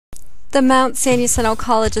The Mount San Jacinto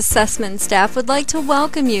College assessment staff would like to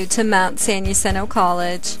welcome you to Mount San Jacinto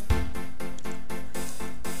College.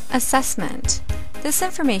 Assessment. This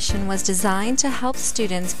information was designed to help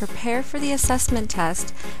students prepare for the assessment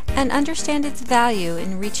test and understand its value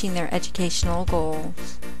in reaching their educational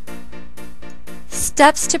goals.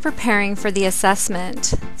 Steps to preparing for the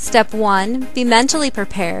assessment. Step 1. Be mentally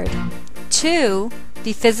prepared. 2.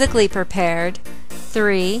 Be physically prepared.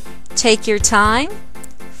 3. Take your time.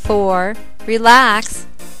 4. Relax.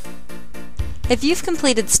 If you've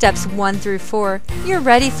completed steps 1 through 4, you're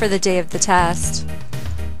ready for the day of the test.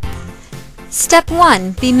 Step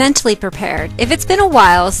 1. Be mentally prepared. If it's been a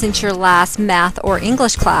while since your last math or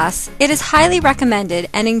English class, it is highly recommended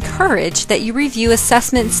and encouraged that you review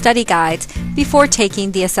assessment study guides before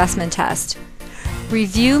taking the assessment test.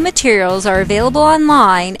 Review materials are available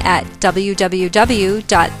online at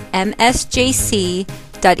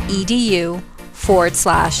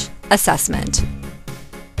www.msjc.edu/assessment.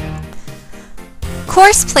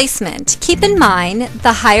 Course placement. Keep in mind,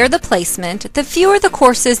 the higher the placement, the fewer the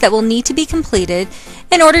courses that will need to be completed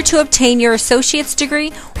in order to obtain your associate's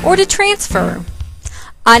degree or to transfer.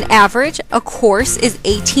 On average, a course is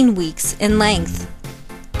 18 weeks in length.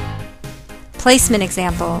 Placement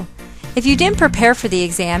example. If you didn't prepare for the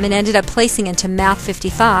exam and ended up placing into Math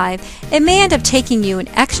 55, it may end up taking you an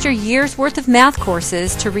extra year's worth of math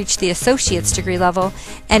courses to reach the associate's degree level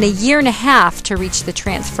and a year and a half to reach the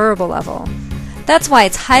transferable level. That's why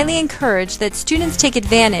it's highly encouraged that students take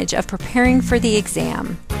advantage of preparing for the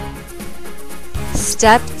exam.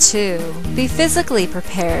 Step 2. Be physically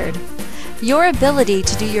prepared. Your ability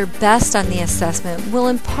to do your best on the assessment will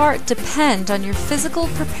in part depend on your physical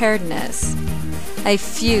preparedness. A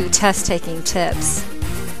few test-taking tips.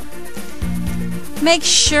 Make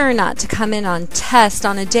sure not to come in on test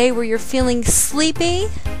on a day where you're feeling sleepy,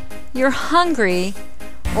 you're hungry,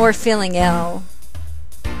 or feeling ill.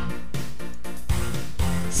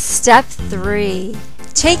 Step 3.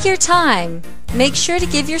 Take your time. Make sure to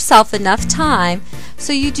give yourself enough time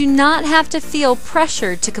so you do not have to feel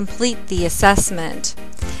pressured to complete the assessment.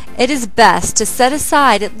 It is best to set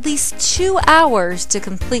aside at least 2 hours to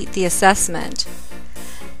complete the assessment.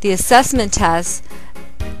 The assessment test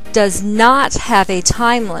does not have a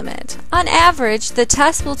time limit. On average, the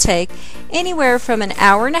test will take anywhere from an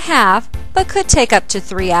hour and a half, but could take up to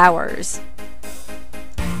 3 hours.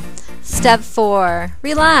 Step 4.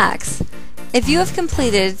 Relax. If you have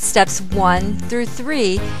completed steps 1 through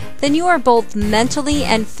 3, then you are both mentally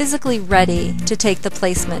and physically ready to take the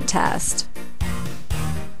placement test.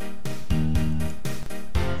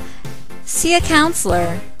 See a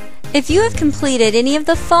counselor. If you have completed any of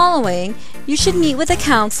the following, you should meet with a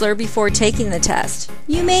counselor before taking the test.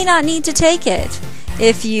 You may not need to take it.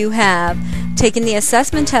 If you have taken the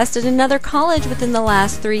assessment test at another college within the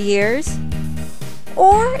last 3 years,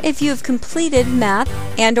 or if you have completed math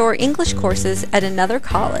and/or English courses at another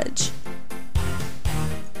college.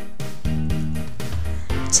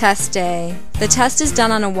 Test day. The test is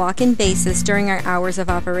done on a walk-in basis during our hours of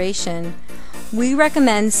operation. We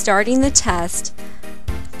recommend starting the test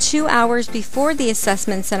 2 hours before the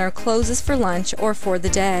assessment center closes for lunch or for the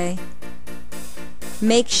day.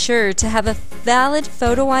 Make sure to have a valid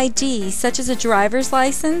photo ID such as a driver's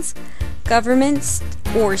license, government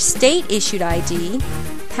or state-issued ID,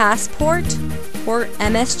 passport, or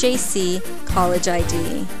MSJC college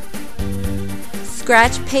ID.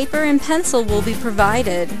 Scratch paper and pencil will be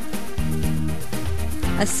provided.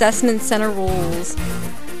 Assessment center rules.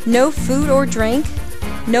 No food or drink.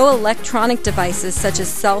 No electronic devices such as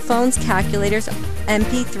cell phones, calculators,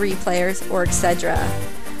 MP3 players, or etc.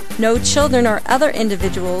 No children or other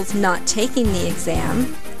individuals not taking the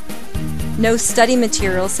exam. No study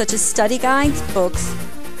materials such as study guides, books,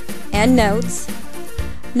 and notes.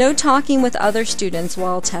 No talking with other students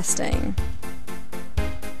while testing.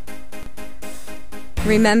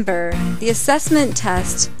 Remember, the assessment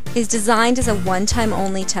test is designed as a one-time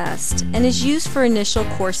only test and is used for initial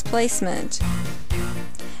course placement.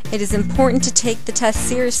 It is important to take the test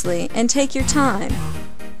seriously and take your time,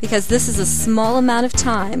 because this is a small amount of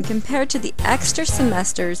time compared to the extra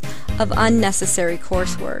semesters of unnecessary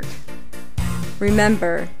coursework.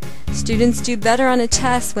 Remember, students do better on a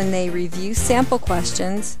test when they review sample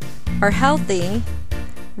questions, are healthy,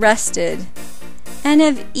 rested, and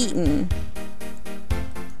have eaten.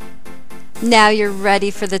 Now you're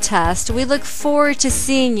ready for the test. We look forward to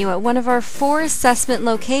seeing you at one of our 4 assessment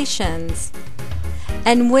locations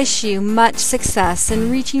and wish you much success in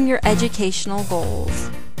reaching your educational goals.